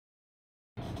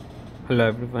Hello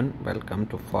everyone, welcome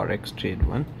to Forex Trade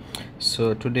 1.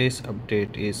 So today's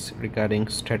update is regarding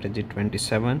strategy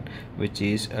 27, which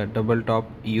is a double top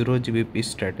Euro GBP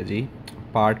strategy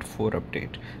part 4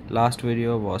 update. Last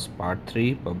video was part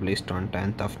 3 published on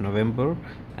 10th of November,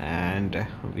 and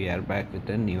we are back with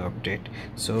a new update.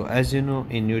 So as you know,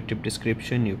 in YouTube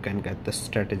description you can get the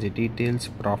strategy details,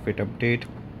 profit update,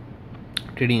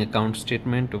 trading account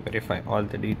statement to verify all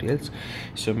the details.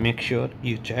 So make sure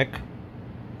you check.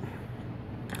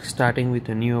 Starting with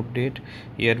a new update,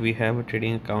 here we have a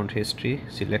trading account history,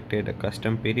 selected a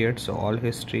custom period, so all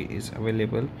history is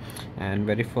available. And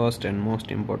very first and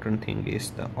most important thing is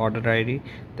the order ID,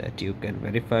 that you can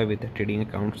verify with the trading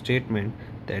account statement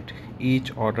that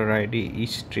each order ID,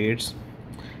 each trades,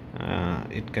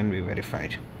 it can be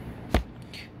verified.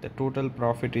 The total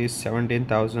profit is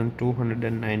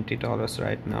 $17,290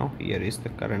 right now. Here is the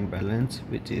current balance,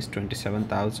 which is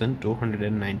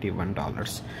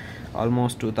 $27,291.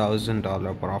 Almost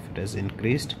 $2,000 profit has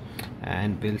increased,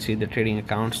 and we'll see the trading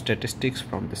account statistics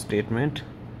from the statement.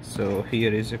 So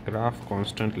here is a graph,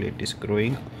 constantly it is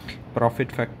growing.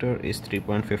 Profit factor is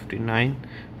 3.59.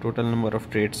 Total number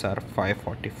of trades are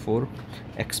 544.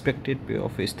 Expected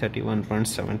payoff is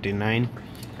 31.79.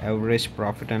 Average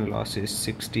profit and loss is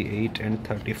 68 and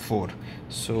 34.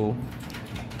 So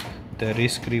the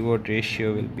risk reward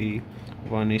ratio will be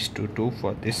 1:2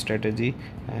 for this strategy,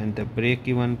 and the break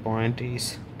even point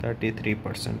is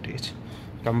 33%.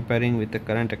 Comparing with the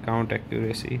current account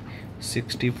accuracy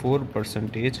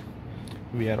 64%,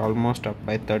 we are almost up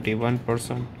by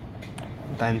 31%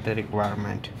 than the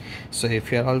requirement. So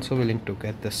if you are also willing to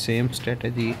get the same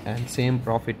strategy and same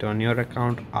profit on your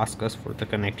account, ask us for the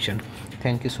connection.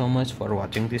 Thank you so much for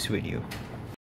watching this video.